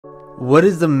What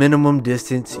is the minimum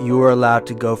distance you are allowed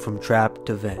to go from trap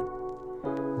to vent?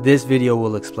 This video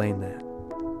will explain that.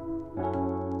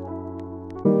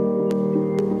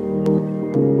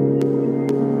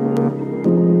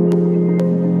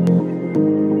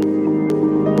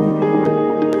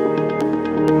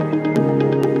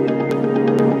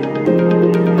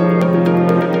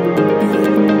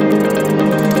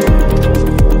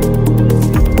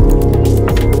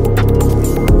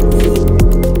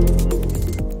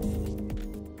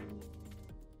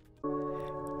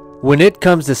 When it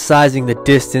comes to sizing the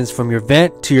distance from your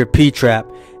vent to your P-trap,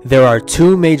 there are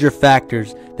two major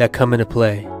factors that come into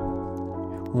play.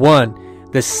 One,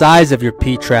 the size of your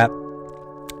P-trap,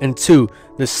 and two,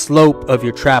 the slope of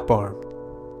your trap arm.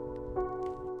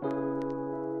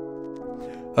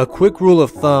 A quick rule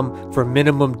of thumb for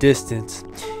minimum distance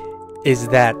is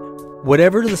that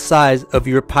whatever the size of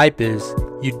your pipe is,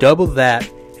 you double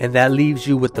that, and that leaves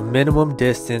you with the minimum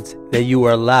distance that you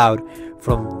are allowed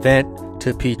from vent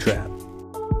to P-trap.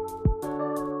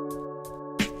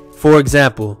 For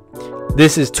example,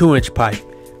 this is 2-inch pipe,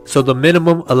 so the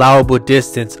minimum allowable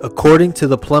distance according to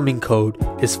the plumbing code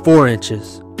is 4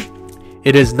 inches.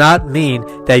 It does not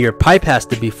mean that your pipe has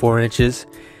to be 4 inches,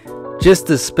 just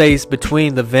the space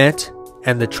between the vent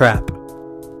and the trap.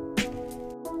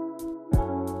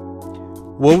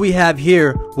 What we have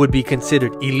here would be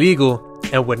considered illegal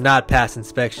and would not pass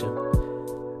inspection.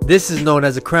 This is known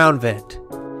as a crown vent.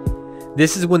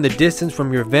 This is when the distance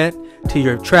from your vent to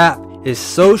your trap is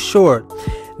so short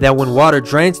that when water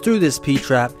drains through this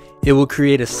P-trap, it will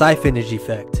create a siphonage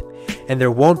effect, and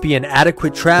there won't be an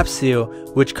adequate trap seal,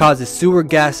 which causes sewer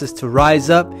gases to rise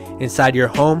up inside your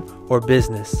home or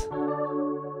business.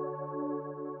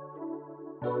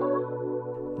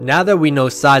 Now that we know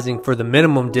sizing for the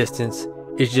minimum distance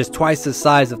is just twice the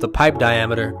size of the pipe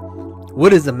diameter,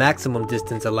 what is the maximum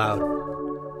distance allowed?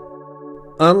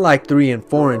 Unlike 3 and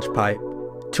 4 inch pipe,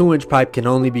 2-inch pipe can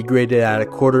only be graded at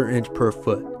 1/4 inch per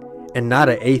foot and not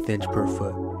an 1/8 inch per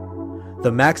foot.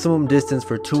 The maximum distance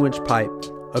for 2-inch pipe,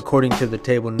 according to the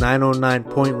table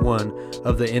 909.1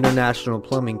 of the International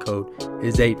Plumbing Code,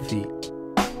 is 8 feet.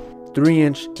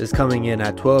 3-inch is coming in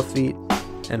at 12 feet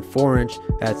and 4-inch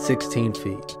at 16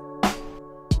 feet.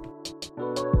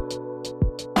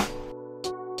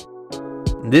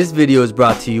 This video is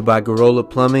brought to you by Gorola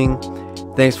Plumbing.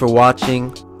 Thanks for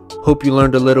watching. Hope you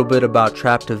learned a little bit about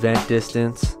trap to vent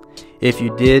distance. If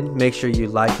you did, make sure you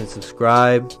like and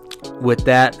subscribe. With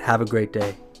that, have a great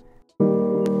day.